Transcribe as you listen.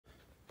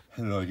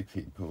Hello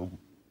people,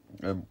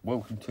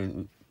 welcome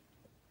to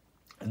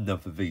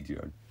another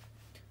video.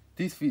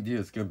 This video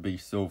is going to be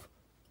sort of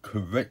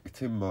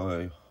correcting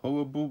my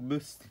horrible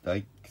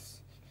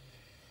mistakes.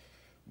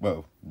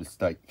 Well,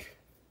 mistake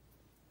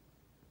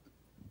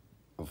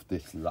of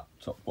this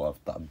laptop, what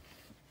I've done.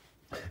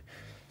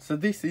 So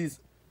this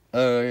is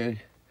a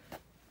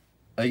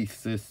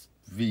ASUS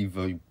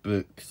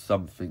VivoBook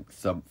something,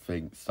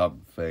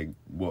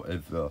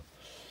 whatever.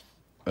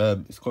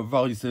 It's got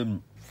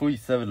Ryzen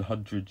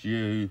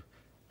 3700U,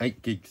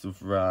 8 gigs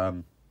of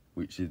RAM,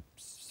 which is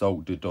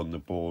soldered on the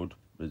board,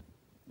 and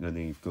then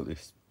you've got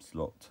this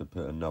slot to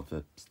put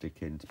another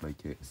stick in to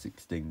make it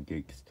 16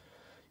 gigs.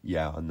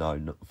 Yeah, I know,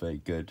 not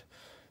very good.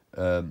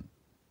 It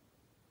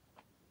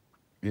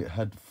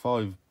had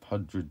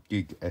 500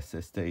 gig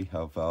SSD,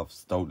 however I've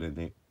stolen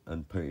it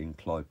and put it in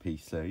Client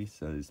PC,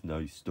 so there's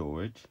no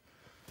storage.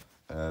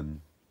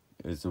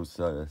 There's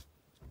also a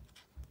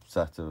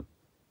SATA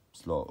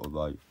slot,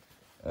 although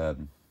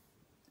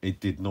it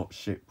did not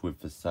ship with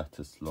the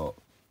SATA slot.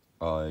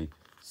 I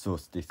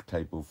sourced this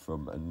cable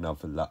from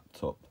another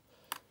laptop.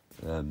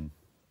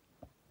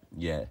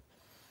 Yeah.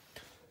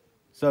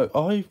 So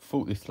I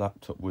thought this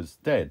laptop was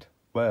dead.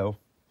 Well,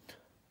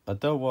 I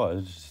don't know why,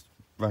 I just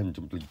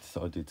randomly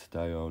decided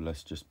today, oh,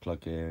 let's just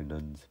plug it in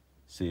and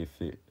see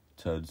if it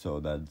turns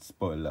on, and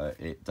spoiler,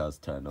 it does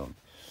turn on.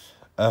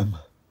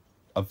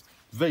 I've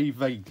very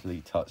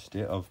vaguely touched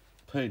it. I've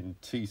put in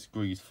 2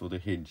 screws for the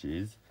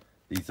hinges.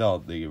 These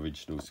aren't the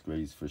original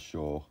screws for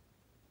sure.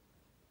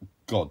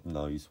 God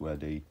knows where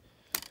the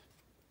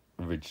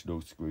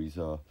original screws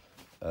are.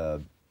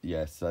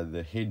 Yeah, so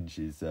the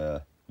hinges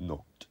are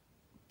not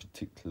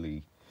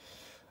particularly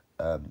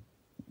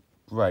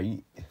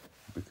great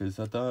because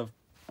I don't have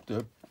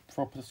the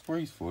proper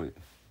screws for it,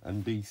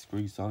 and these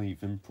screws aren't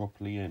even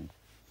properly in.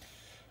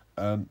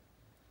 I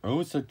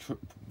also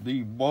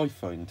the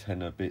Wi-Fi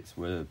antenna bits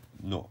were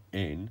not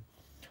in,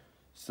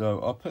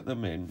 so I put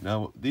them in.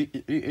 Now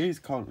it is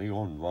currently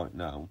on right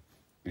now.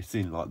 It's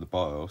in like the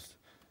BIOS.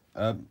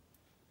 Number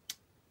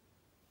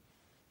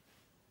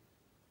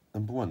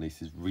one,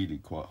 this is really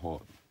quite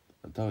hot.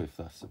 I don't know if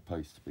that's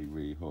supposed to be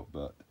really hot,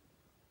 but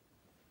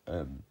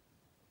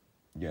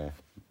yeah,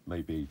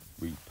 maybe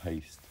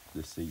repaste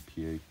the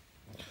CPU,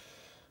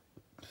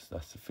 because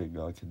that's the thing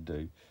I can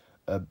do.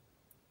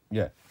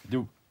 Yeah,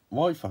 the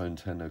Wi-Fi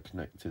antenna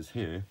connectors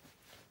here.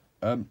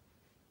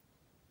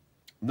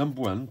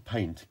 Number one,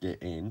 pain to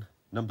get in.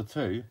 Number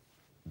two,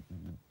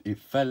 it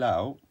fell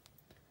out.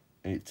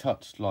 It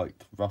touched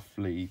like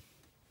roughly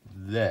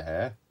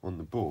there on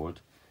the board.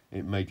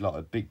 It made like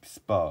a big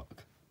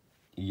spark.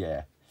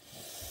 Yeah.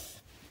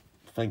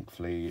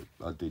 Thankfully,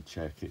 I did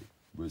check, it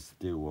was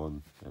still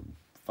on and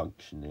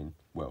functioning.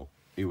 Well,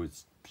 it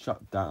was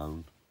shut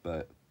down,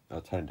 but I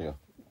turned it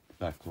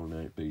back on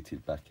and it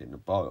booted back in the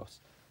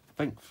BIOS.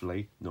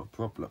 Thankfully, not a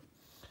problem.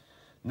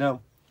 Now,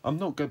 I'm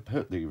not going to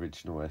put the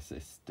original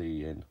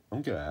SSD in.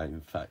 I'm going to,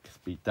 in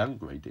fact, be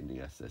downgrading the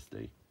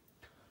SSD.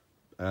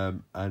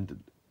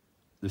 And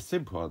the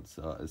simple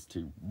answer as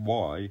to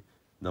why,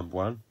 number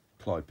one,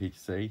 Client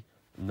PC,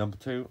 and number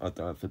two, I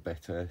don't have a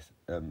better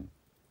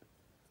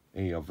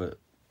any other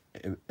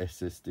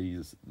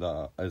SSDs that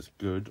are as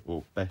good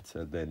or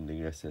better than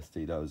the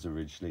SSD that was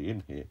originally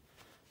in here.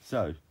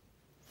 So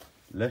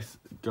let's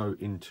go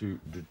into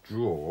the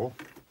drawer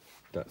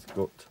that's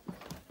got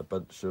a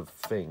bunch of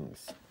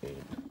things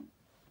in.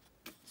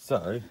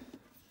 So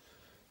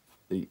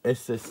the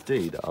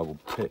SSD that I will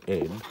put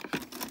in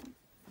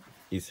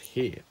is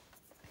here,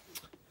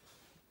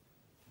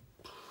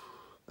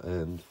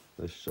 and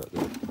let's shut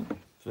the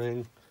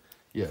thing.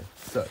 Yeah,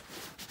 so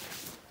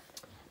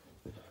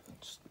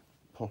just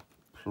plop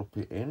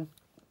it in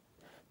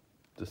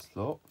the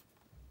slot.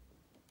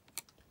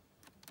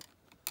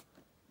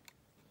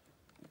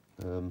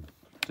 Doing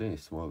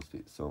this whilst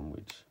it's on,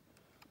 which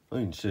I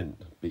mean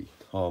shouldn't be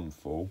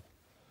harmful,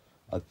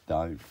 I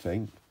don't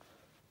think.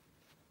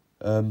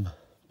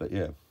 But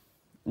yeah,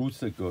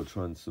 also got to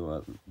try and sort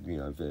out, you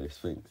know, various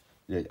things.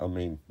 Yeah, I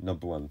mean,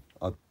 number one,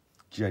 I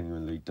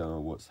genuinely don't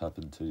know what's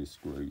happened to the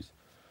screws.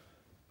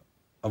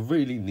 I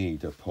really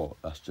need a pot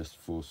that's just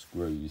for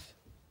screws.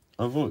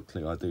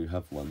 Ironically, I do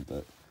have one,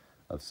 but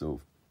I've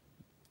sort of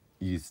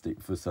used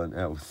it for something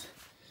else.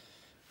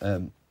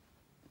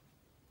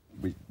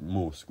 With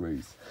more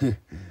screws.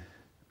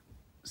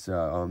 So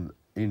I'm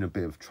in a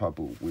bit of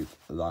trouble with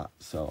that.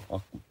 So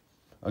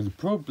I could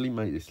probably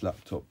make this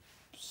laptop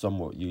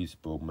somewhat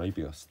usable.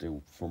 Maybe I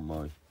steal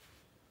from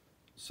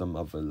some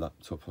other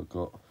laptop I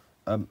got.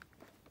 I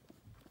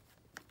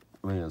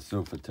mean, I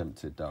sort of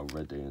attempted that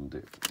already and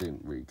it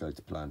didn't really go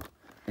to plan.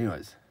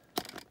 Anyways,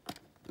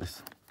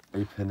 let's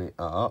open it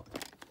up,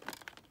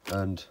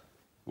 and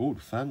the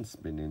fan's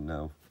spinning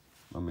now.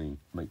 I mean,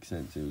 makes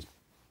sense, it was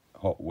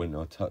hot when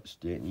I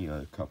touched it, you know,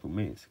 a couple of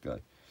minutes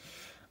ago.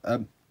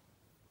 I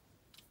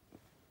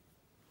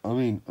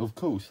mean, of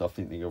course, I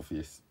think the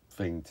obvious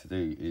thing to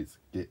do is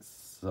get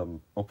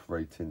some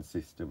operating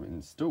system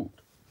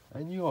installed.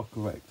 And you are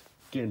correct,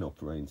 get an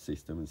operating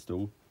system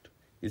installed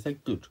is a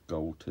good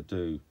goal to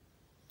do.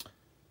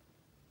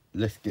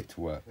 let's get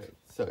to work.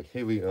 So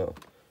here we are.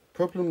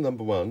 Problem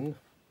number one,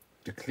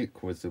 the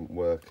click wasn't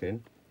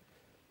working,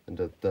 and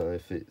I don't know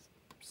if it's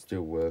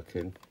still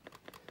working.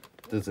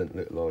 Doesn't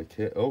look like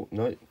it. Oh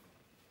no,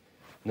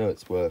 no,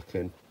 it's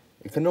working.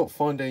 It cannot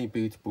find any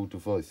bootable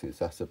devices.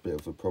 That's a bit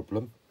of a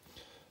problem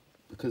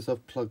because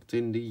I've plugged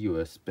in the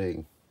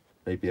USB.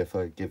 Maybe if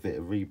I give it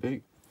a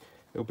reboot,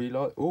 it'll be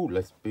like, oh,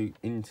 let's boot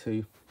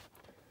into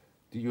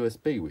the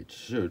USB, which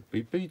should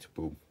be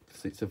bootable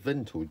because it's a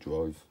Ventor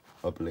drive,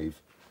 I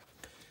believe.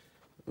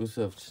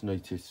 Also, I've just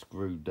noticed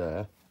screw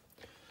there.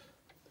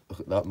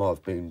 That might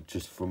have been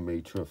just from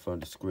me trying to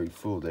find a screw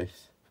for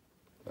this.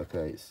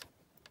 Okay, it's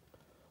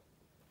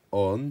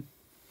on.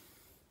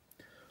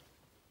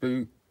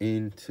 Boot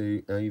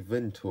into a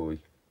Ventoy.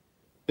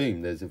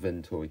 Boom, there's a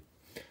Ventoy.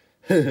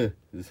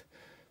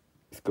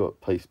 It's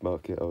got paste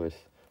market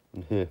OS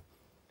on here.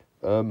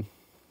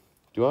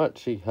 Do I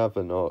actually have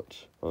an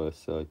Arch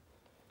OSI?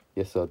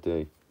 Yes, I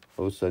do.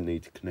 I also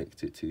need to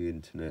connect it to the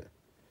internet.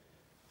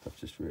 I've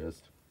just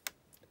realised.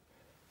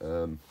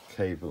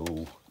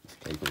 Cable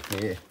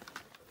here.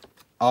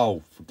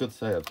 Oh, for God's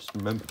sake, I've just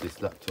remembered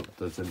this laptop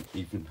doesn't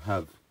even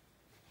have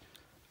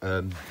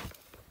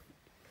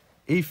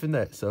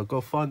Ethernet, so I've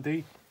got to find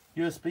the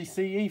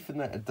USB-C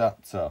Ethernet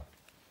adapter.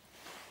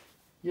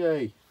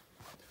 Yay.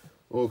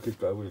 Or I could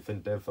go with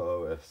Endeavour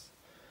OS.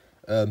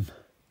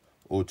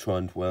 Or try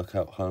and work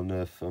out how on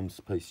earth I'm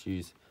supposed to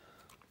use.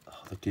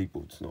 Oh, the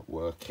keyboard's not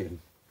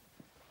working.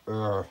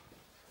 Oh.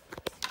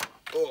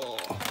 Oh.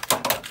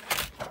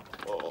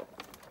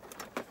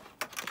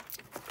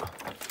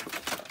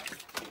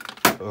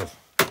 Oh.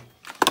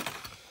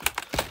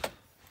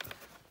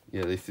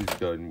 Yeah, this is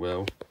going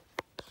well.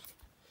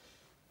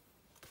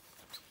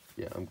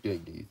 Yeah, I'm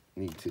going to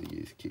need to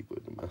use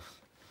keyboard and mouse.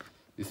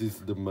 This is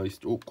the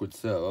most awkward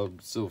setup.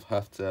 I sort of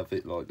have to have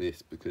it like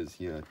this because,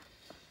 you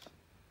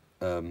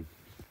know,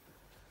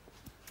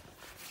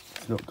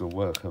 it's not going to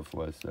work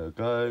otherwise. There we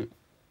go.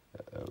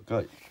 There we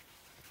go.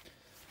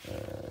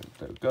 And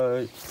there we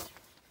go.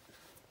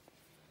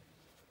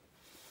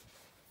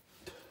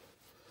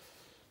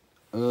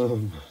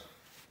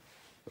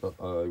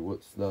 Uh-oh,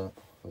 what's that?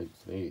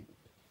 Hopefully it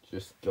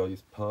just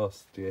goes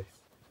past this.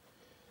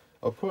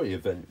 I'll probably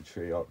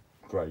eventually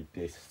upgrade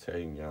this to,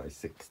 you know,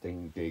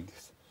 16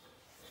 gigs.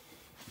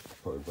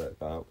 Probably work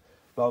about.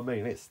 But I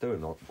mean, it's still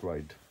an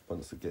upgrade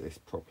once I get this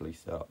properly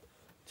set up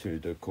to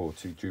the Core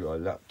 2 Duo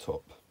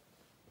laptop.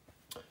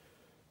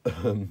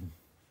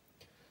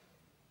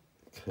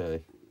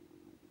 Okay.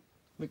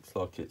 Looks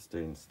like it's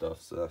doing stuff,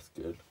 so that's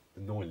good.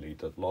 Annoyingly,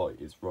 the light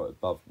is right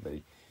above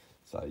me,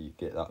 so you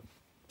get that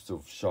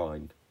sort of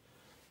shine.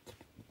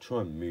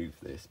 Try and move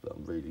this, but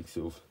I'm really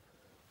sort of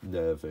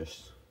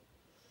nervous.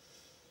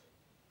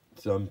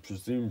 So I'm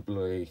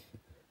presumably,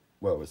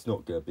 well, it's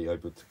not going to be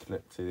able to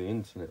connect to the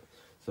internet,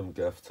 so I'm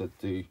going to have to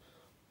do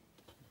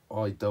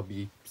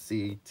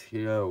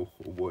IWCTL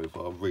or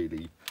whatever.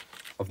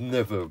 I've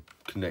never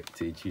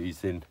connected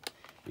using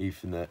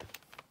Ethernet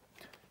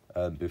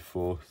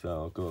before,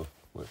 so I've got to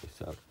work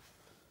this out.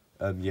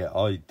 Yeah,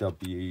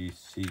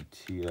 IWCTL.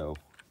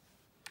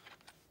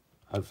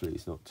 Hopefully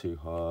it's not too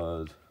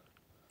hard.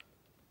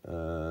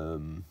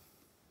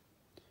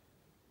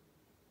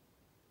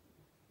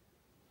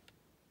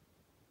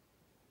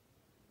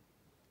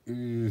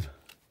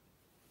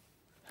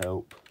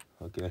 Help,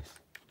 I guess.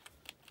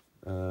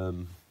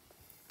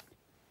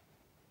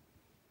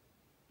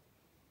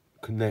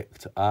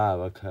 Connect.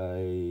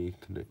 Okay.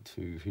 Connect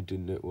to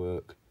hidden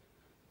network.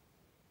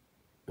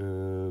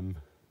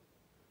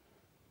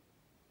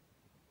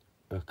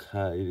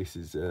 Okay, this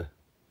is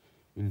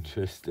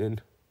interesting.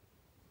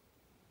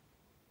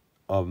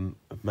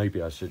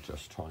 Maybe I should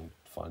just try and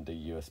find a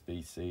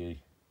USB-C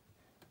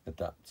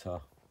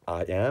adapter.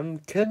 I am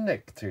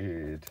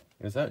connected.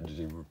 It's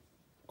actually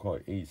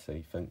quite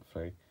easy,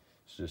 thankfully.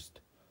 It's just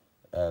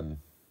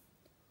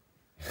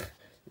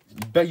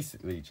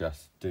basically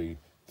just do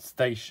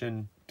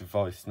station,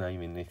 device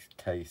name, in this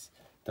case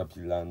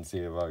WLAN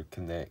 0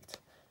 connect,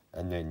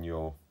 and then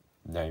your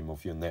name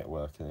of your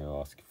network, and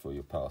it'll ask you for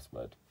your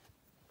password.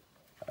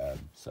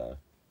 So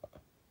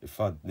if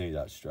I knew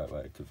that straight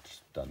away, I could have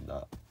just done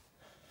that.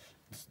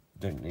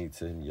 Don't need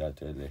to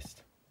do a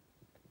list.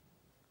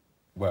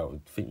 Well, I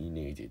think you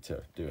needed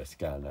to do a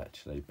scan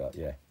actually, but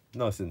yeah,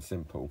 nice and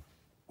simple.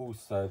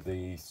 Also,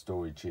 the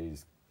storage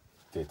is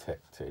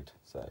detected,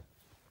 so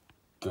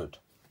good.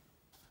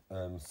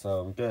 So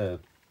I'm gonna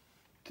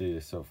do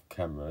this off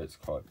camera. It's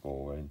quite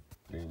boring,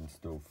 the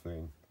install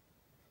thing.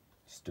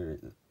 Just do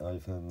it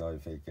over and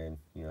over again,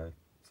 you know.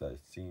 So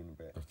see you in a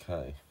bit.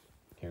 Okay,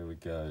 here we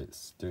go.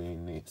 It's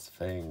doing its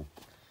thing.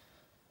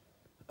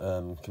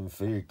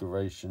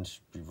 Configuration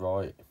should be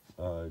right.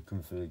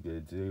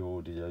 Configure the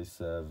audio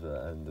server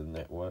and the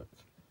network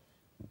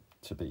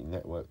to be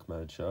network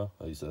manager.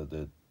 Those are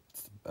the,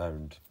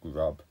 and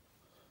grub.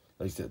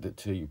 Those are the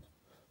two.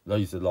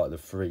 Those are like the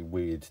three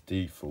weird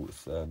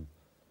defaults.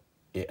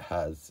 It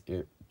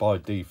by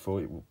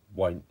default it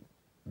won't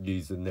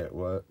use the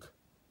network.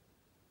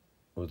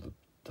 Or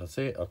does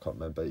it? I can't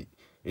remember.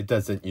 It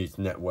doesn't use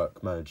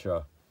network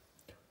manager.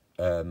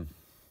 it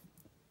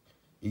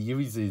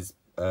uses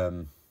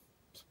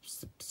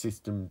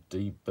system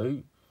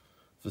deboot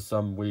for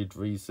some weird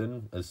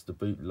reason as the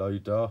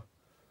bootloader,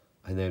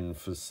 and then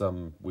for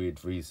some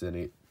weird reason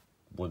it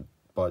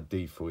by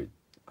default it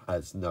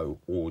has no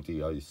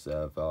audio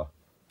server,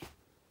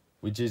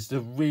 which is a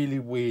really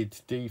weird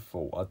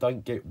default. I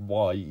don't get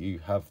why you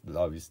have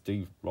those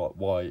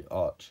why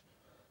Arch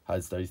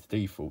has those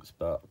defaults,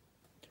 but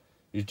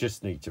you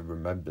just need to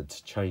remember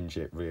to change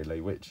it,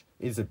 really, which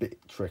is a bit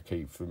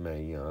tricky for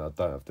me. I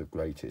don't have the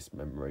greatest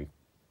memory.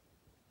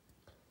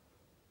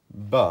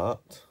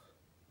 But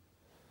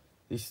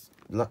this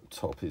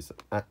laptop is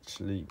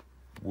actually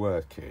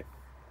working,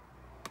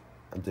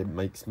 and it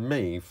makes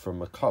me,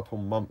 from a couple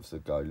months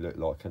ago, look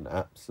like an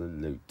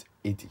absolute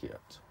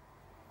idiot.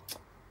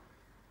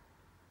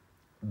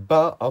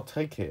 But I'll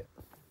take it.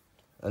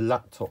 A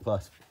laptop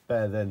that's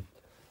better than,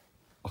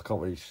 I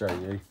can't really show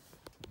you,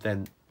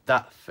 then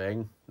that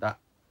thing, that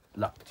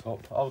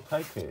laptop, I'll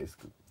take it.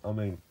 I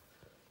mean,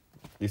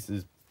 this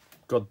is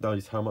God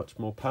knows how much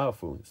more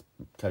powerful. It's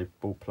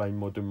capable of playing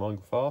modern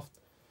Minecraft,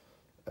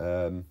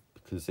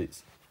 because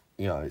it's,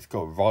 you know, it's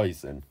got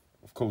Ryzen.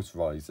 Of course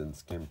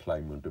Ryzen's can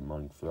play modern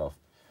Minecraft.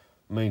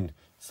 I mean,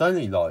 it's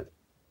only like,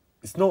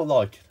 it's not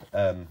like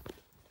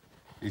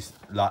this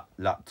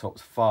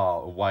laptop's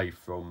far away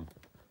from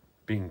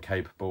being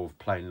capable of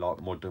playing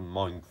like modern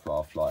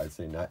Minecraft, like as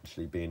in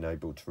actually being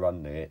able to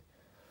run it.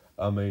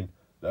 I mean,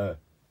 the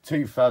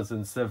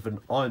 2007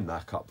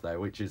 iMac up there,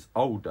 which is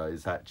older,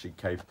 is actually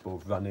capable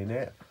of running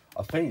it.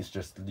 I think it's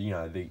just, you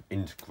know, the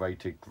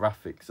integrated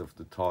graphics of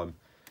the time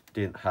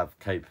didn't have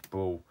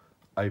capable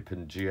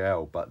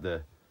OpenGL, but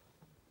the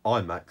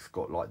iMac's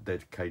got like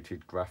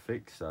dedicated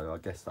graphics, so I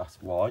guess that's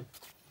why.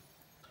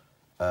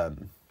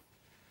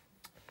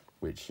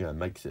 Which, you know,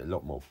 makes it a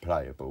lot more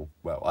playable.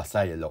 Well, I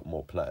say a lot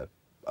more playable.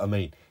 I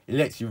mean, it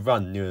lets you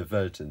run newer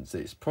versions.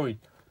 It's probably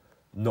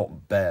not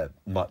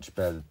much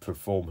better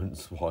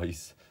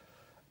performance-wise,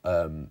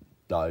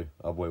 though,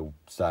 I will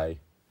say.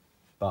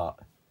 But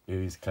it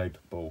is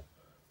capable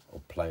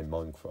of playing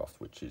Minecraft,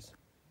 which is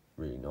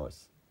really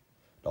nice.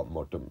 Like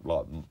modern,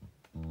 like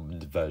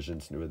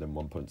versions newer than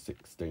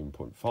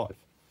 1.16.5.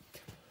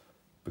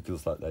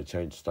 Because, like, they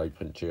changed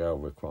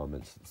OpenGL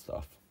requirements and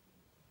stuff.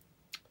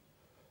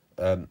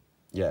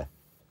 Yeah.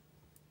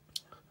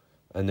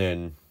 And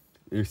then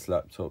this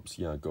laptop's,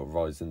 you know, got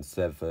Ryzen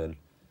 7.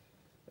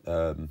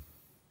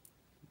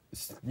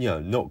 It's, you know,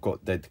 not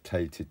got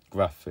dedicated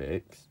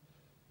graphics,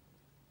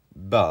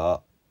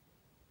 but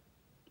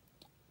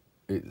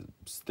it's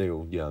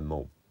still, you know,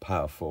 more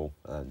powerful,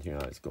 and, you know,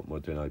 it's got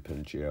modern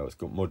OpenGL, it's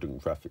got modern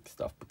graphic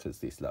stuff, because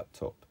this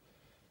laptop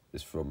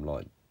is from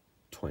like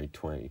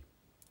 2020.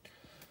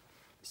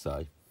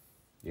 So,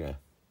 yeah.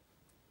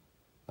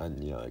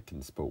 And, you know, it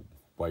can support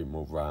way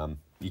more RAM.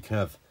 You can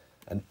have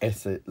an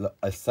SATA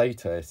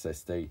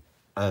SSD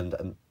and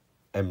an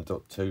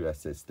M.2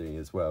 SSD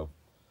as well,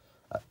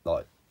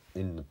 like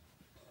in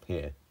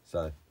here.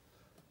 So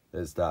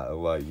there's that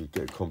away. You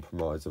get a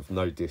compromise of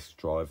no disk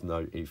drive,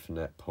 no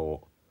Ethernet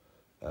port.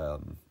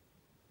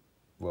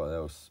 What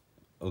else?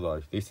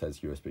 Although this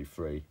has USB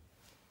 3,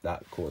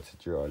 that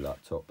Cortaduro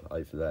laptop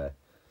over there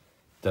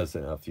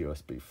doesn't have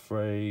USB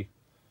 3.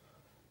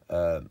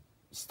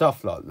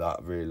 Stuff like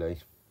that, really.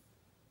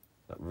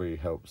 That really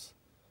helps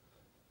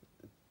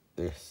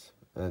this.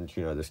 And,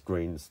 you know, the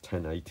screen's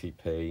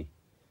 1080p.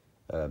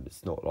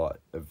 It's not like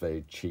a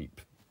very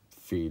cheap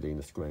feeling,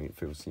 the screen. It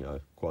feels, you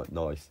know, quite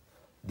nice.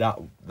 That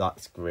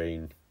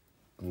screen,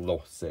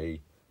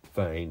 glossy,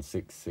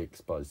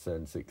 1366 by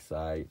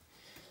 768.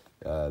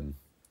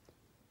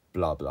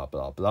 Blah, blah,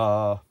 blah,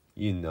 blah.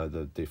 You know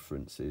the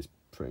differences,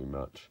 pretty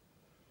much.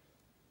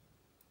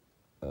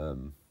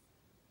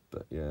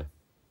 But, yeah.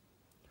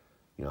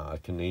 You know, I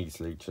can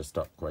easily just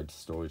upgrade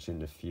storage in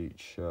the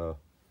future.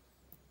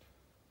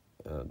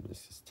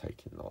 This is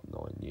taking like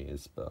 9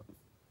 years, but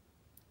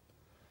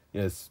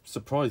yeah, it's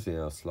surprising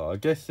how slow. I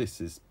guess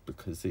this is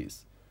because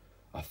it's,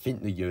 I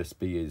think the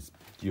USB is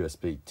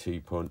USB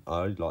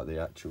 2.0, like the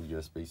actual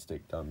USB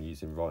stick that I'm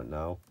using right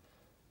now.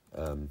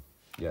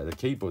 Yeah, the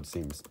keyboard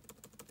seems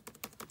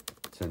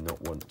to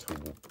not want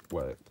to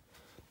work.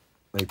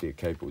 Maybe the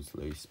cable's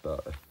loose,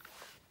 but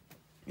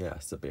yeah,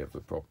 it's a bit of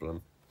a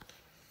problem.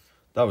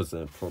 That was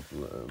a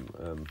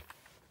problem.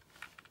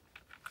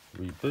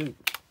 Reboot.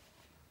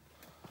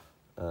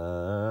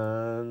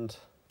 And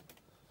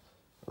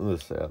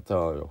honestly, I don't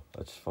know,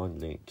 I just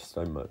find Link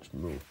so much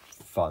more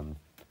fun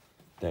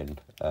than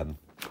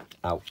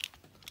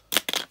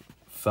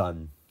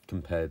fun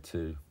compared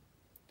to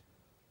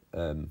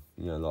you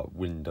know, like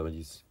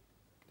Windows.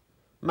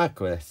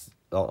 macOS,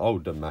 like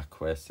older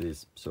macOS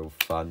is sort of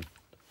fun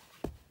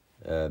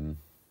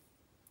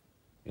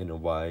in a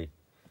way,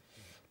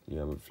 you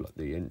know, with like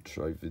the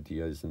intro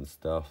videos and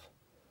stuff.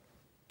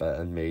 But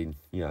I mean,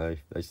 you know,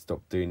 they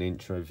stopped doing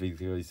intro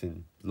videos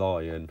in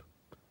Lion.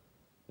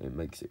 It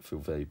makes it feel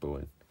very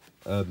boring.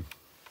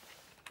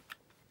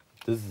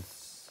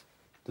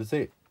 Does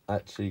it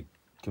actually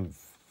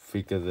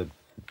configure the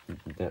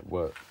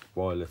network,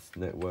 wireless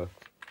network?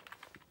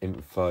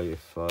 info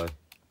if I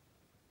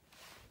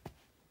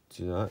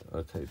do that.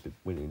 Okay, but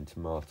went into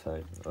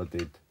Mate. I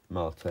did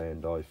Mate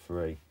and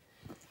i3.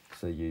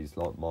 So I used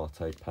like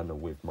Mate panel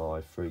with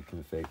my i3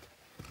 config.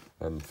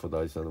 For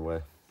those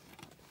unaware.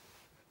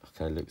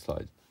 Okay, looks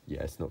like,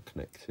 yeah, it's not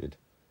connected.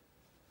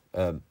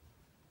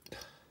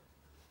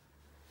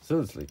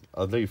 Seriously,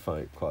 I do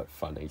find it quite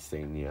funny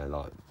seeing, you know,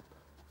 like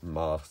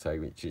Mate,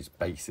 which is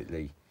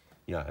basically,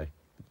 you know,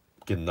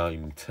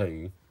 GNOME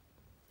 2,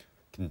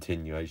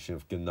 continuation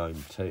of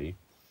GNOME 2,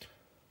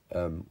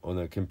 on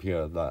a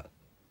computer that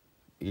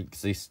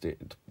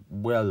existed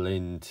well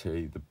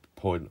into the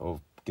point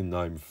of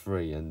GNOME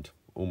 3 and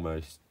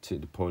almost to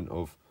the point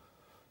of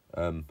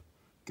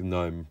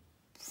GNOME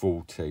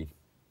 40.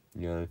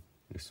 You know,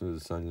 this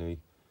was only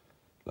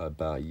like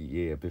about a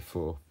year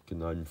before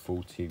GNOME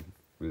 40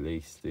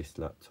 released this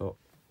laptop.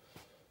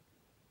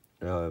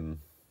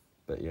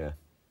 But yeah,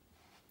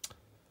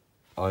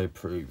 I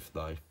approve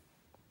though.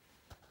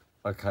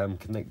 Okay, I'm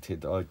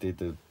connected. I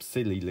did a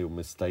silly little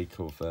mistake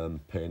of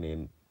putting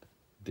in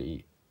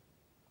the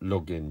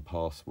login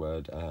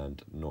password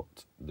and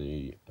not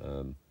the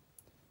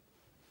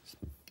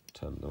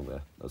terminal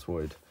there. That's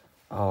weird.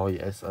 Oh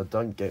yes, I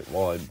don't get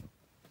why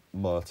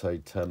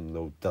Mate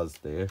terminal does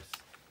this.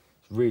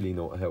 It's really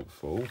not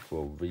helpful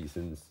for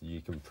reasons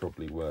you can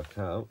probably work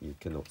out. You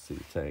cannot see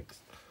the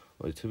text.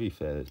 Well, to be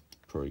fair,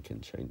 probably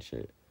can change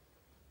it.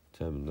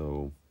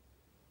 Terminal,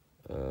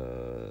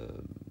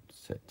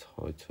 set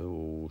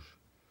titles,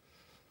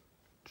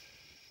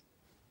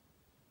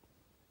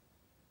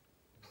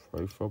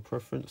 profile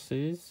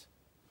preferences,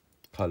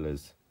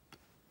 colours.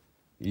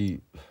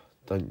 You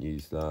don't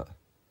use that.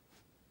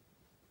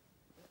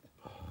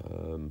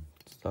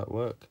 Does that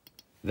work?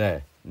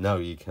 There, now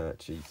you can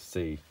actually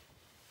see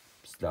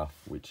stuff,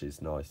 which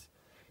is nice.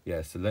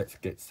 Yeah, so let's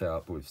get set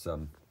up with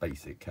some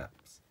basic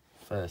apps.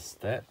 First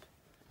step,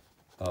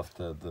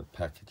 after the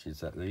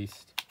packages at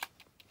least,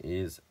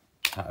 is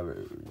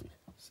Taru.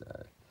 So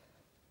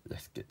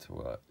let's get to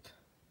work.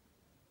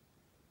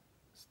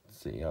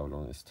 Let's see how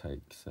long this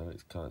takes. So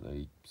it's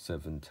currently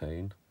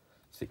 17,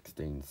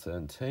 16,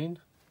 17.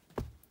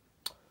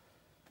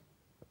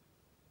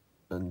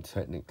 And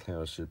technically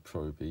I should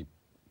probably be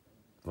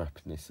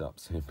wrapping this up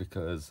soon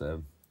because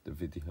the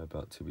video,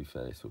 but to be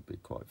fair, this will be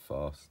quite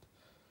fast.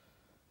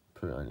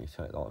 Probably only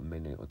take like a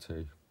minute or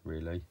two,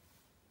 really.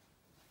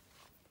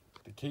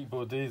 The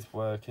keyboard is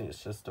working,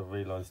 it's just I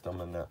realised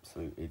I'm an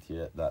absolute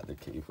idiot that the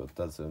keyboard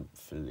doesn't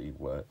fully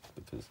work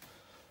because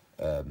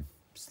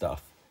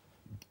stuff.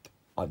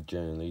 I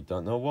generally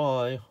don't know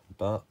why,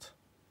 but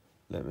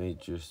let me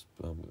just,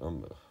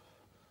 I'm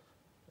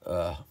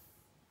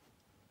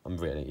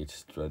really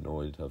just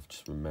annoyed. I've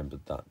just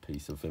remembered that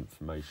piece of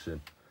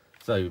information.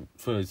 So,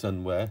 for those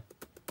unaware,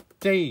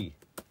 D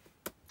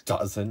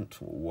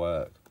doesn't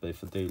work. But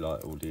if I do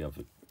like all the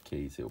other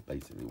keys, it'll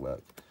basically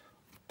work.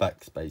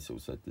 Backspace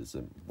also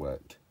doesn't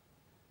work.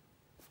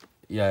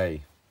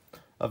 Yay.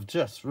 I've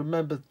just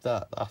remembered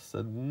that. That's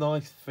a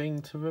nice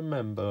thing to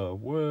remember.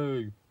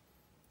 Woo.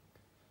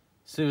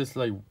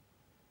 Seriously,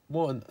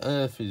 what on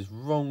earth is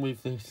wrong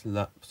with this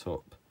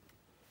laptop?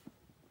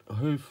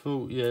 Who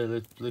thought, yeah,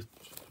 let's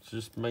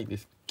just make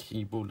this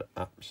keyboard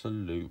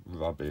absolute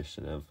rubbish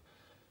and have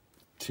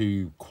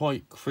two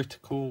quite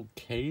critical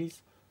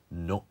keys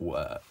not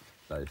work.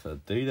 So if I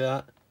do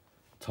that,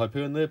 type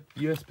it on the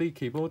USB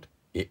keyboard,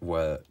 it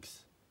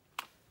works.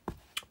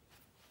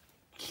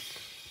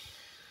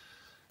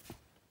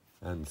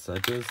 And so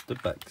does the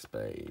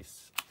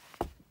backspace.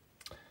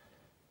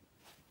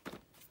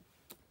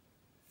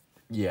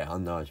 Yeah, I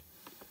know.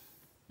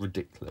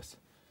 Ridiculous.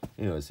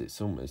 Anyways,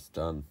 it's almost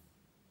done.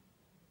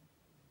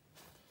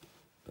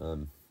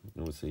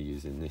 Also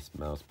using this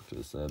mouse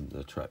because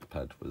the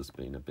trackpad was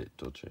being a bit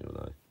dodgy,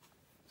 although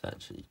it's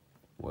actually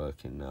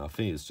working now. I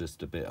think it's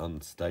just a bit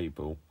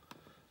unstable,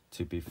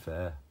 to be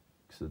fair,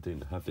 because I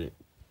didn't have it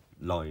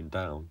lying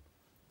down.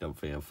 Don't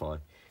think if I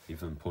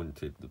even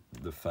pointed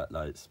the fact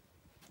that it's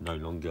no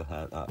longer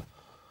had that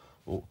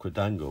awkward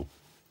angle.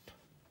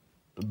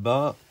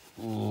 But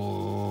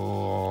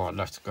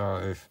let's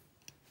go.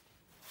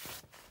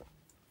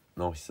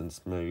 Nice and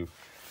smooth.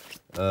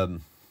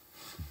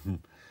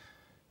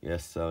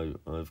 Yes, so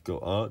I've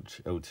got Arch,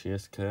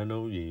 LTS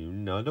kernel, you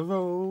know the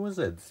rules,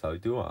 and so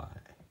do I.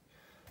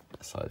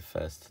 So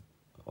first,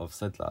 I've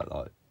said that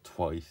like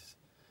twice.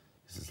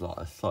 This is like,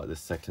 it's like the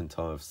second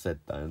time I've said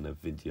that in a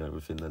video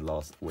within the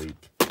last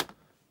week.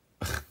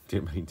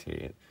 Didn't mean to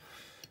hit it.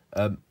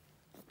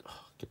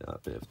 Get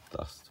that bit of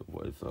dust or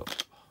whatever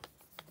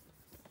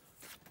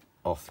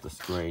off the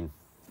screen,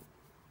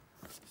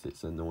 because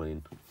it's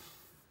annoying.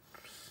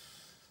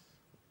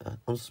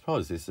 I'm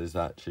surprised this is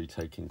actually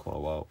taking quite a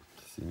while.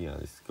 Yeah,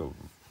 it's got,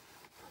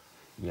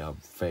 yeah,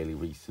 fairly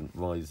recent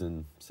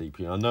Ryzen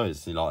CPU. I know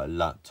it's like a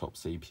laptop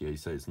CPU,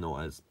 so it's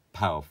not as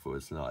powerful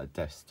as like a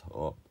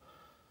desktop.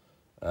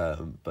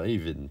 But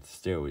even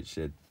still, it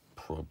should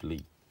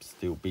probably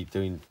still be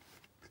doing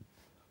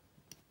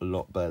a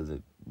lot better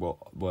than what,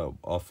 well,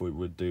 I thought it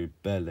would do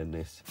better than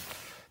this.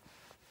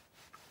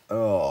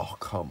 Oh,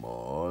 come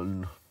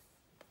on.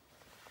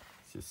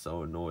 It's just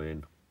so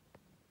annoying.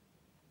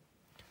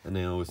 And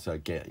then also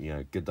get, you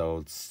know, good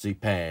old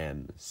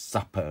Supan,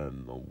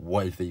 Sup'em, or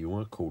whatever you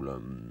want to call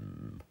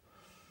them.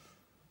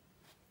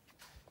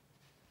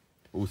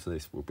 Also,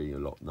 this will be a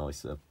lot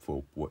nicer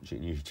for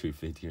watching YouTube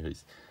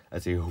videos,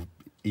 as you'll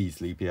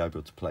easily be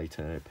able to play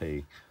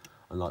 1080p.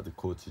 Unlike the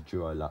Quad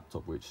Duo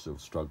laptop, which sort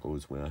of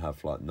struggles when I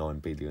have like 9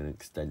 billion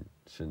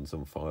extensions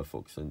on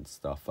Firefox and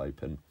stuff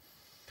open.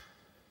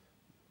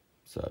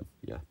 So,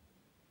 yeah.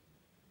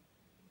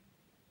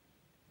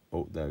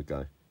 Oh, there we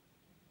go.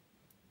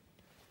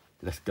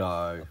 Let's go.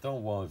 I don't know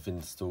why I've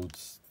installed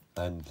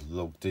and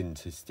logged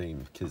into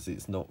Steam, because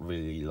it's not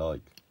really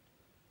like...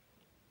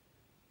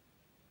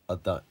 I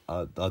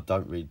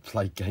don't really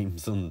play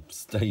games on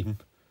Steam,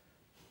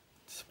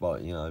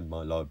 despite, you know,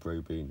 my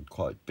library being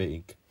quite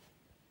big.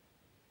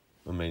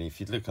 I mean, if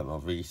you look at my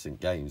recent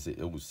games,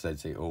 it all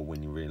says it all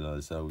when you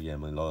realise, oh yeah,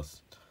 my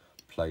last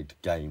played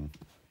game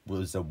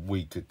was a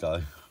week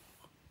ago.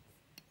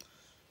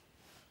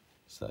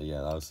 So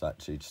yeah, that was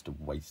actually just a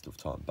waste of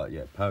time. But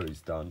yeah,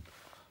 Poe's done.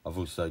 I've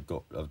just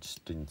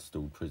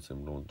installed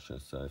Prism Launcher,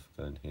 so if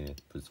I go in here,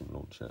 Prism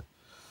Launcher.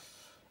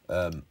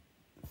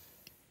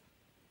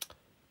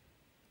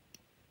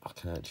 I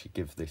can actually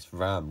give this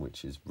RAM,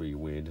 which is really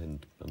weird,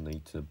 and I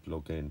need to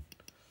log in.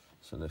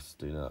 So let's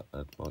do that,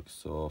 add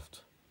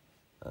Microsoft,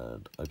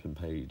 and open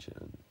page,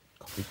 and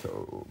copy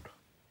code.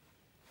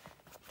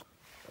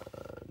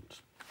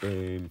 And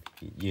boom,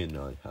 you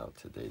know how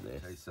to do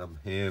this. Okay, so I'm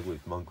here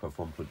with Minecraft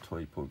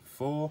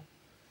 1.20.4,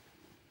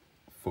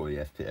 40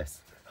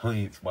 FPS. I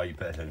think it's way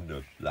better than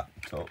the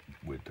laptop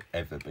would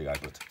ever be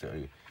able to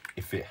do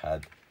if it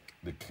had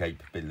the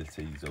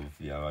capabilities of,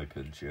 you know,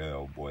 OpenGL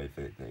or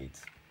whatever it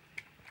needs.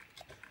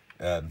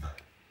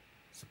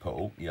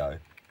 Support, you know,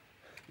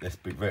 let's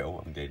be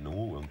real, I'm getting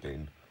more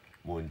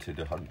into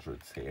the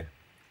hundreds here.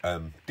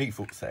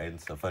 Default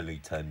settings, I've only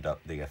turned up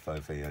the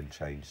FOV and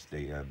changed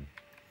the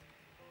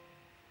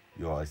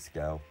UI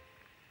scale.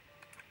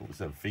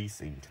 Also,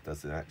 VSync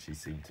doesn't actually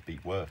seem to be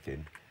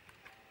working,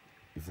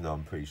 even though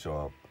I'm pretty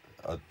sure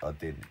I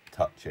didn't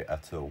touch it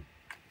at all.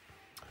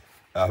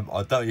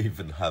 I don't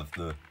even have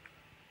the,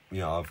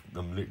 you know,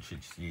 I'm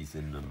literally just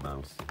using the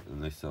mouse,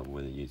 unless I'm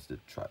going to use the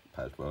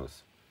trackpad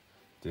whilst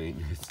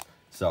doing this.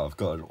 So I've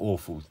got an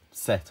awful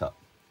setup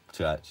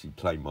to actually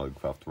play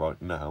Minecraft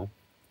right now,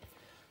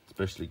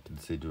 especially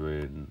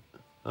considering,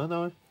 oh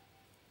no,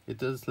 it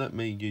does let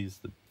me use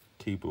the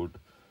keyboard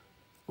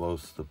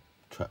whilst the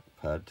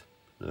trackpad,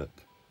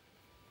 look.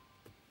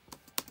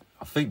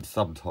 I think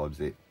sometimes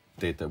it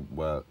didn't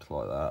work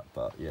like that,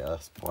 but yeah,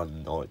 that's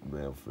one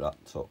nightmare of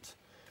laptops,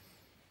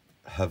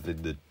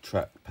 having the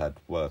trackpad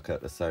work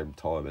at the same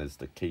time as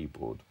the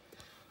keyboard.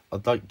 I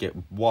don't get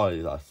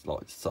why that's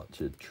like such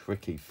a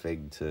tricky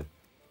thing to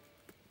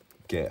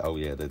get. Oh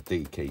yeah, the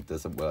D key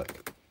doesn't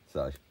work,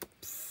 so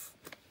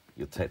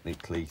you're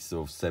technically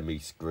sort of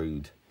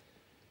semi-screwed.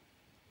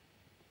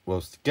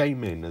 Whilst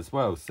gaming as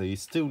well, so you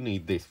still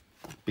need this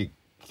big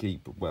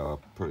keyboard. Well, I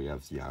probably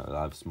have, yeah,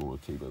 I have smaller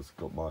keyboards.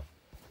 Got my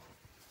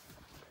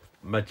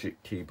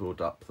Magic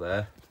Keyboard up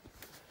there.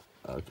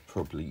 I could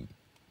probably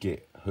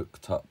get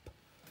hooked up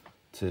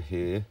to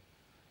here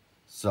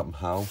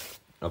somehow.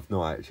 I've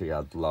not actually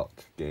had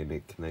luck getting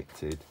it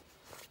connected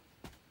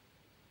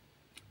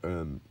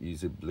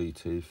using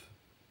Bluetooth,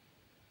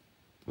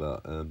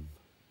 but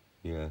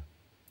yeah,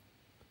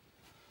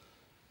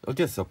 I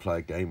guess I'll play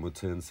a game or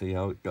two and see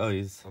how it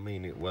goes. I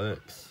mean, it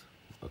works,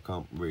 I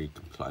can't really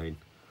complain.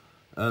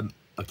 I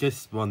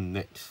guess one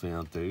next thing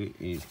I'll do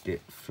is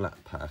get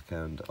Flatpak,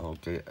 and I'll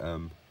get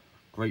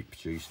Grape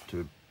Juice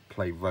to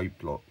play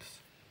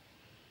Roblox.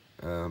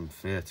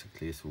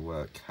 Theoretically this will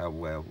work. How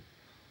well,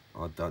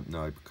 I don't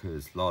know,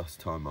 because last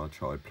time I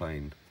tried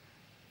playing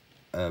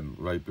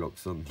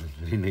Roblox on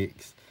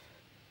Linux,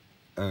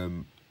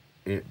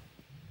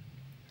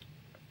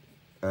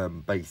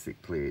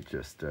 basically it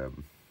just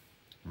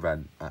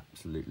ran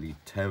absolutely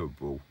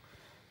terrible.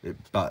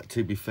 But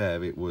to be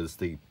fair, it was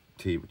the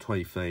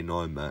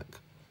 2039 Mac,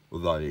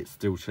 although it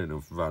still shouldn't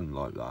have run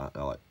like that.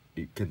 Like,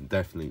 it can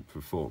definitely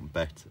perform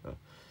better.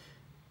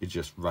 It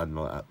just ran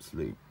like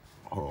absolute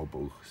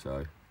horrible,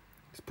 so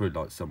it's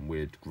probably like some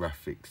weird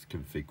graphics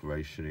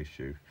configuration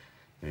issue,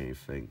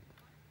 anything.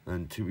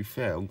 And to be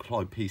fair, on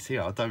client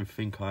PC, I don't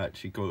think I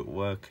actually got it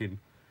working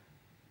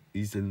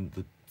using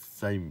the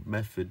same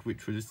method,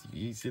 which was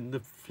using the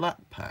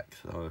Flatpak.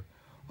 So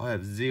I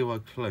have zero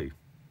clue.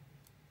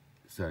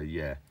 So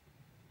yeah,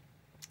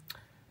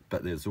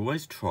 but there's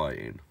always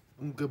trying.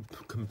 I'm gonna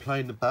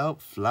complain about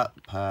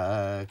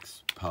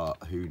Flatpaks,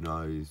 but who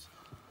knows.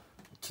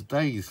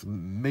 Today's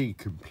me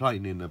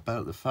complaining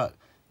about the fact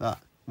that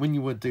when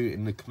you were doing it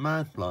in the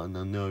command line,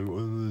 I know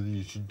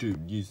you should do it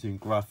using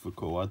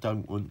graphical. I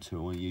don't want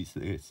to. I use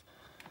this.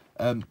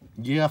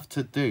 You have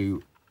to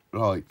do,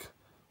 like,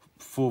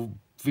 for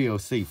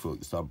VLC, for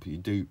example, you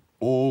do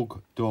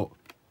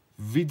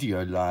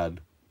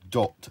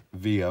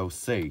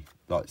org.videolan.vlc,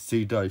 like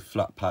sudo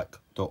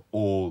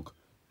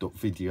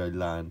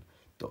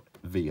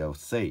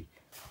flatpak.org.videolan.vlc.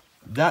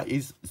 That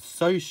is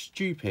so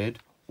stupid.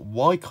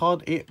 why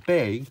can't it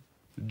be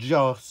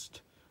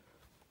just,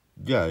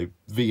 you know,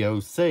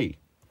 VLC?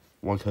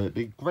 Why can't it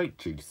be grape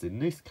juice in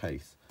this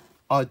case?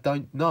 I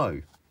don't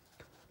know.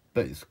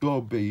 But it's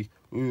gotta be,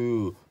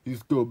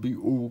 it's gotta be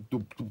all...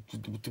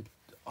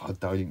 I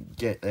don't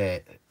get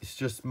it. It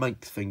just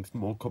makes things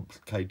more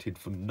complicated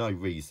for no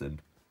reason.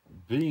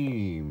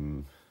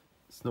 Beam.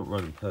 It's not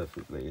running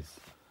perfectly. It's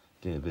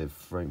getting a bit of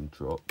frame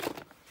drop.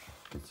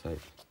 I'd say.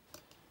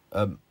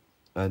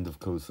 And of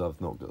course I've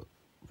not got...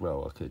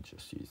 Well, I could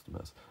just use the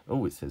mouse.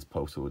 Oh, it says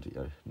pulse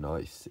audio.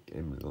 Nice.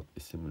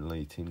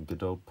 Simulating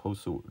good old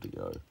pulse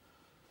audio.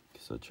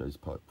 Because I chose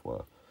pipe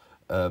wire.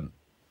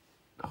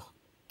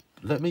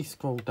 Let me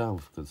scroll down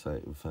for God's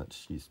sake. In fact,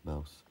 just use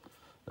mouse.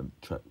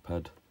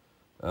 Trackpad.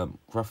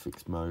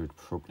 Graphics mode,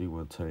 probably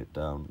want to turn it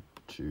down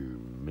to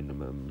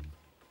minimum.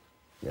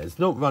 Yeah, it's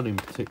not running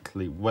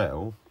particularly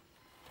well,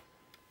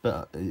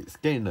 but it's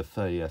getting a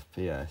 30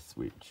 FPS,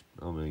 which,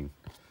 I mean,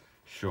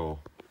 sure.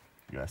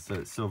 Yeah, so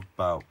it's sort of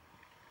about,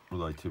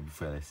 although to be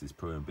fair, this is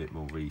probably a bit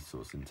more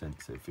resource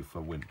intensive. If I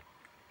went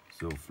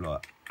sort of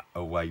like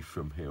away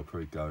from here, I'll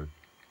probably go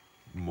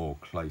more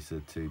closer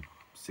to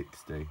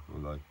 60,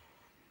 although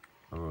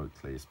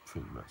ironically it's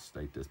pretty much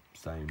stayed the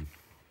same.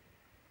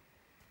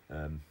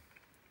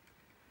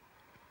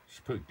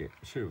 Should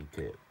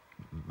get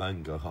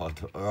manga hard.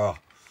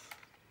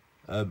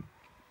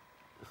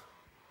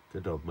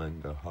 Good old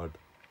manga hard.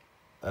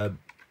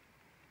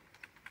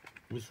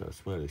 Which I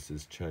swear this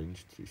has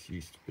changed. This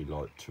used to be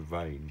like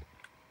terrain.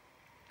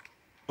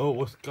 Oh,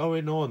 what's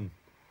going on?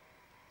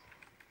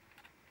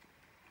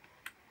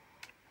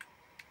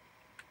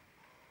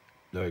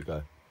 There we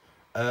go.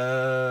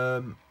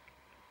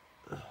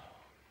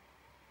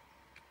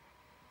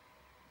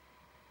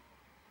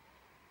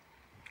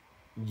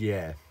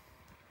 Yeah,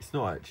 it's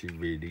not actually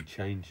really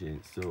changing.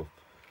 It's sort of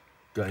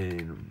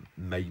going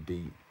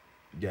maybe,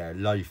 yeah,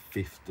 low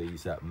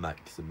 50s at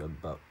maximum,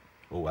 but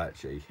oh,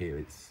 actually here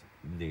it's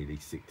nearly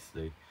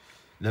 60.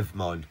 Never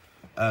mind.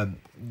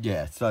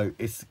 Yeah, so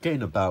it's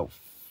getting about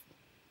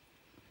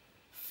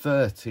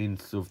 13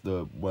 sort of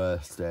the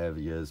worst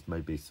areas,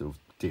 maybe sort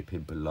of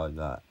dipping below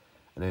that,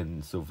 and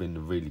then sort of in the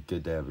really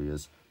good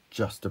areas,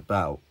 just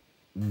about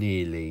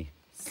nearly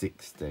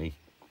 60.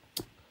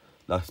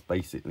 That's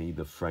basically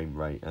the frame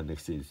rate, and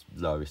this is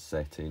lowest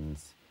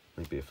settings.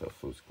 Maybe if I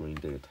full screen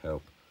did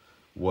help.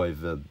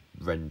 Whatever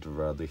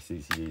renderer this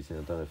is using,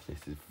 I don't know if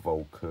this is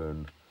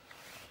Vulkan,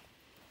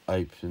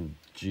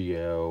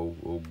 OpenGL,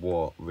 or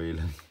what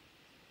really.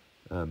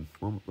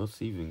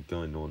 What's even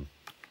going on?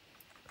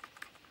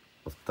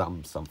 I've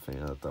done something,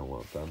 I don't know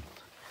what I've done.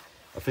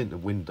 I think the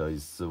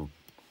Windows sort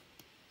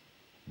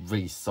of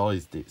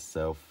resized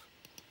itself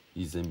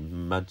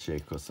using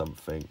magic or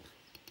something.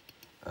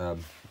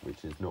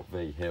 Which is not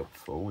very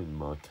helpful in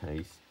my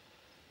case,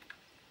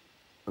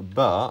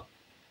 but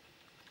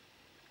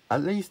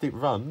at least it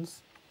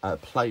runs at a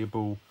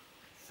playable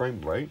frame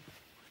rate.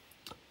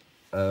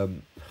 I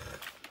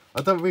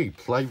don't really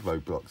play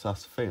Roblox,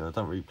 that's the thing. I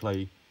don't really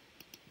play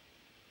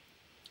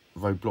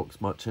Roblox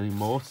much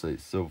anymore, so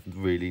it's sort of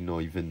really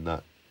not even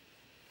that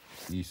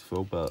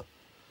useful, but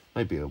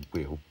maybe I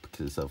will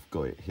because I've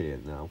got it here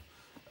now.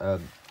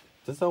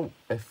 Does Alt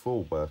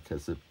F4 work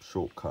as a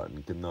shortcut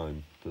in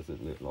GNOME?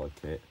 Doesn't look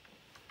like it.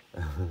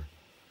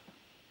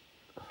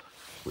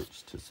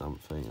 Switch to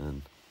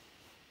something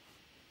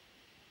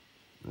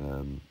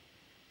and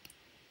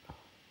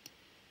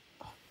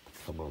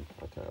come on,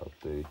 okay, I'll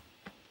do.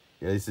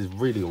 Yeah, this is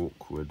really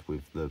awkward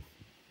with the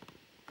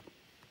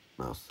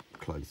mouse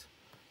close.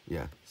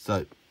 Yeah,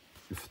 so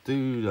if I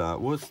do that,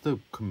 what's the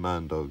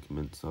command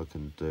arguments I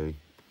can do?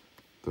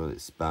 Got it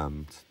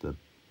spammed the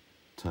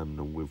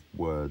terminal with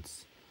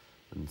words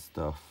and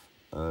stuff.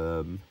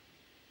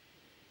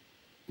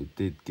 It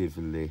did give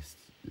a list.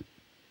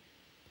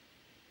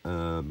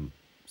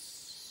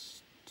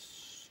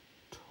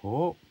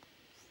 Stop.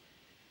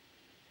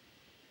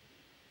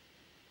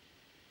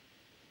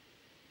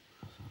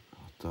 I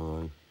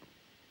don't know.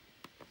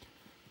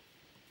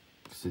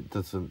 Because it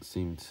doesn't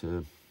seem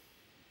to...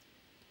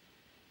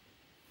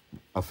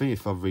 I think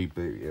if I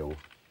reboot, it'll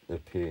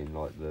appear in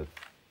like the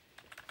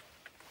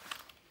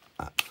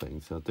app thing.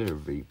 So I'll do a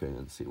reboot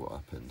and see what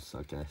happens,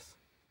 I guess.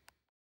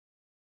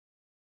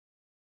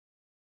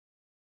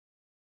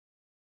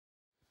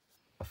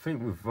 I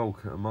think with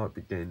Vulkan I might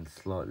be getting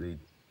slightly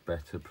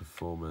better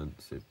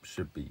performance. It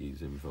should be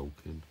using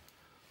Vulkan.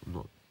 I'm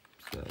not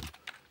certain.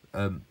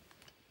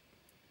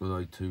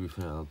 Although to be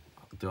fair,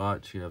 do I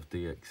actually have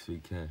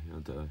DXVK? I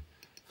don't know.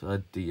 If I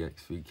had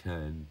DXVK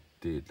and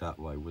did it that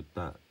way, would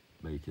that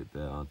make it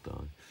there? I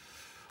don't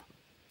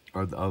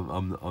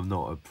know. I'm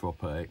not a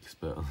proper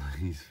expert on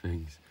these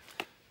things.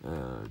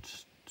 I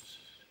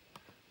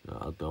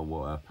don't know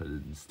what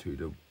happens to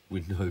the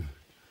window,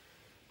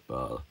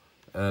 but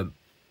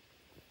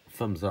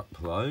thumbs up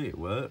play, it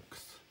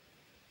works.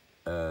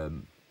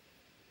 Could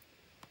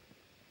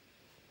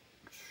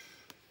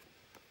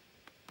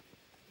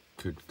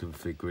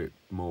configure it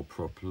more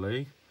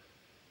properly.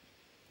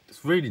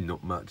 It's really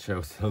not much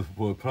else I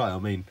will play. I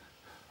mean,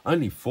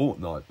 Only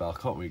Fortnite, but I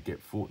can't really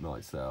get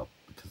Fortnite set up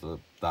because of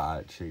that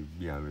actually,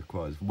 you know,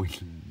 requires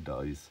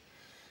Windows.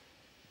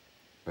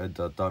 And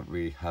I don't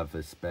really have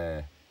a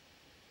spare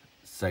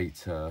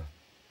SATA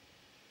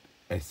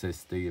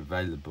SSD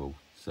available,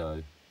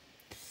 so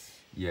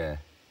yeah,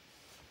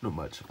 not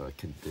much I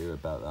can do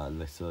about that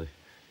unless I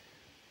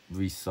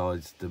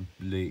resize the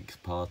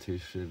Linux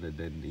partition, and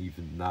then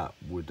even that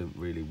wouldn't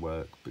really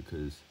work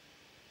because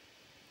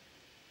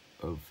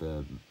of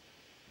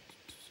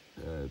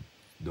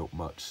not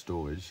much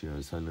storage. You know,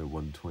 it's only a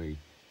 120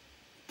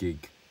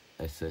 gig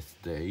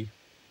SSD,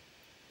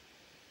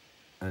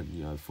 and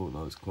you know,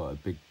 Fortnite's quite a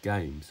big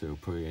game, so you'll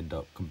probably end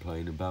up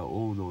complaining about,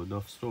 oh, not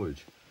enough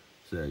storage.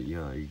 So you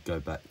know, you go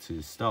back to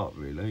the start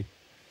really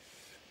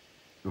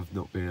of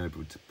not being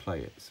able to play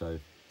it. So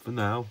for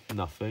now,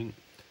 nothing.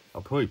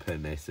 I'll probably put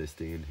an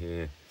SSD in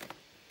here,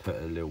 put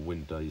a little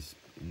Windows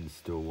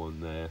install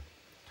on there,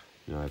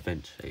 you know,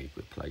 eventually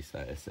replace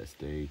that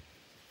SSD.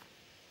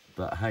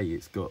 But hey,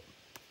 it's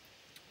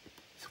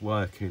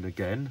working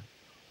again.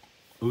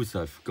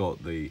 Also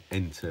forgot the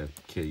enter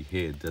key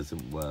here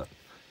doesn't work.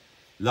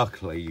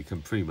 Luckily you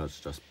can pretty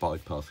much just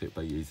bypass it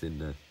by using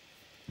the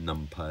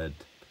numpad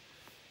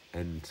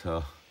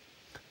enter.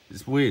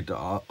 It's weird,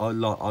 I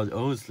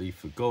honestly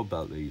forgot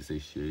about these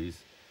issues.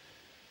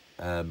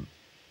 The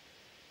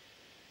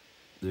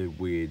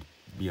weird,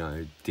 you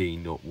know, D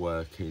not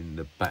working,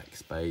 the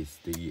backspace,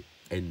 the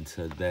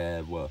enter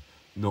there were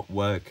not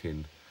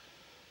working.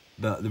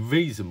 But the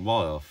reason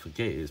why I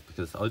forget is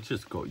because I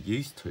just got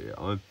used to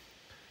it.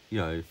 You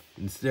know,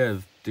 instead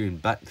of doing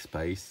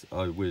backspace,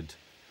 I would,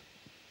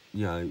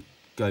 you know,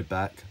 go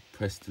back,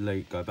 press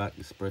delete, go back,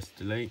 press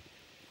delete.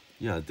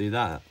 You know, do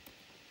that.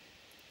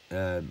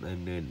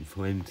 And then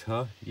for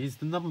enter, use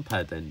the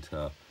numpad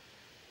enter.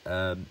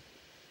 And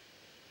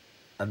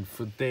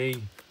for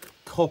D,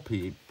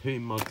 copy, put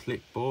in my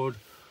clipboard,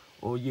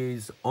 or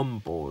use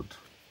onboard,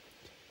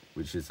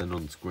 which is an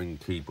on-screen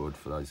keyboard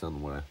for those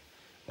unaware,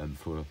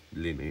 for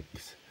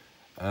Linux.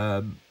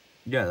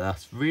 Yeah,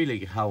 that's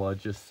really how I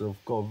just sort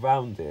of got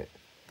around it.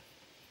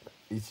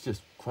 It's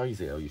just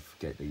crazy how you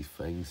forget these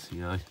things,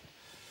 you know.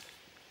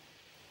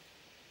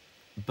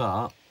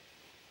 But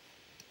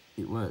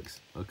it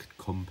works. I could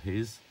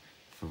compose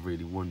if I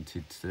really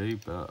wanted to,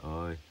 but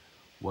I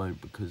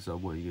won't because I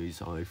want to use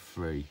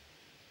i3,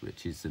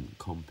 which isn't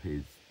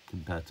compose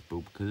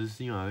compatible because,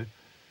 you know,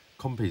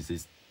 compose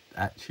is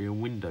actually a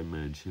window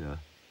manager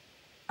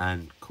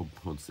and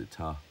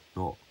compositor,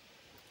 not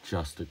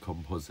just a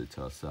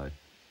compositor. So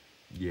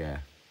yeah.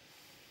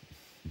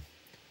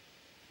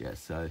 Yeah,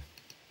 so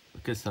I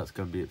guess that's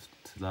going to be it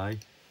for today. I'm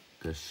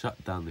going to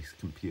shut down this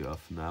computer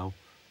for now.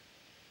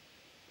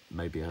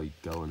 Maybe I'll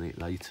go on it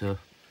later.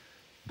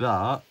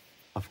 But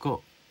I've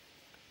got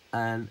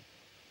a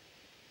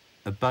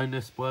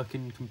bonus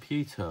working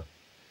computer,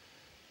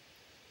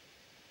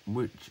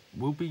 which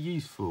will be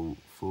useful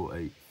for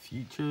a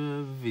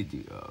future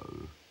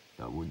video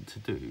that I want to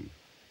do.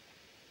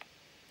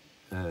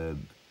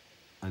 And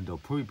I'll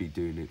probably be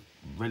doing it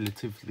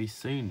relatively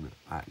soon,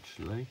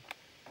 actually,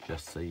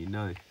 just so you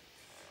know,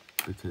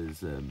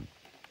 because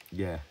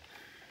yeah,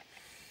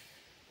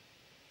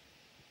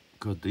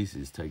 God, this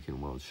is taking a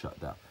while to shut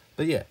down.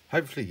 But yeah,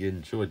 hopefully you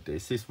enjoyed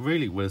this. This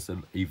really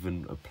wasn't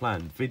even a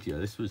planned video.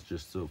 This was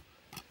just sort of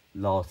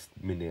last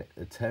minute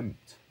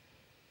attempt.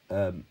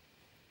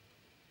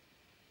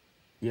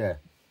 Yeah,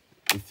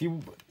 if you're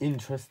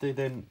interested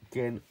in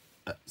getting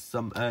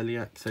some early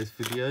access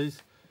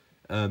videos,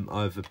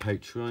 I have a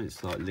Patreon.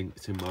 It's like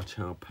linked in my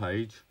channel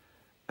page.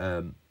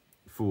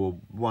 For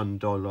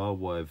 $1,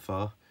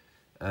 whatever,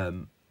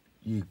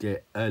 you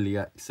get early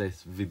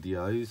access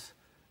videos.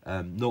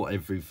 Not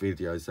every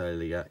video is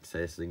early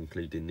access,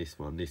 including this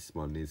one. This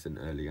one isn't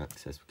early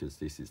access because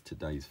this is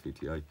today's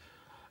video.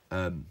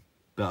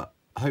 But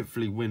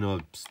hopefully when I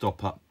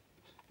stop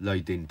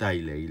uploading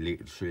daily,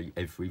 literally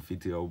every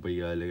video will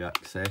be early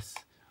access.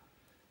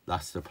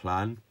 That's the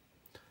plan.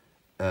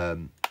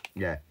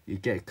 Yeah, you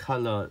get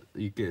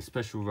a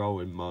special role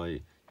in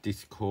my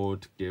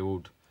Discord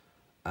guild,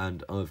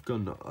 and I've got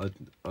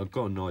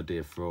an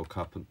idea from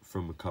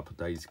a couple of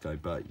days ago,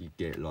 but you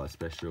get like a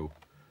special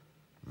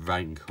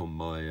rank on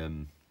my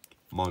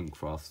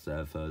Minecraft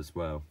server as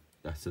well.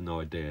 That's an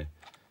idea,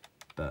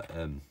 but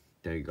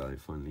there you go, I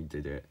finally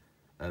did it.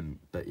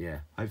 But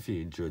yeah, hopefully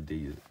you enjoyed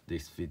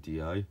this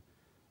video,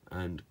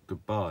 and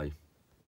goodbye.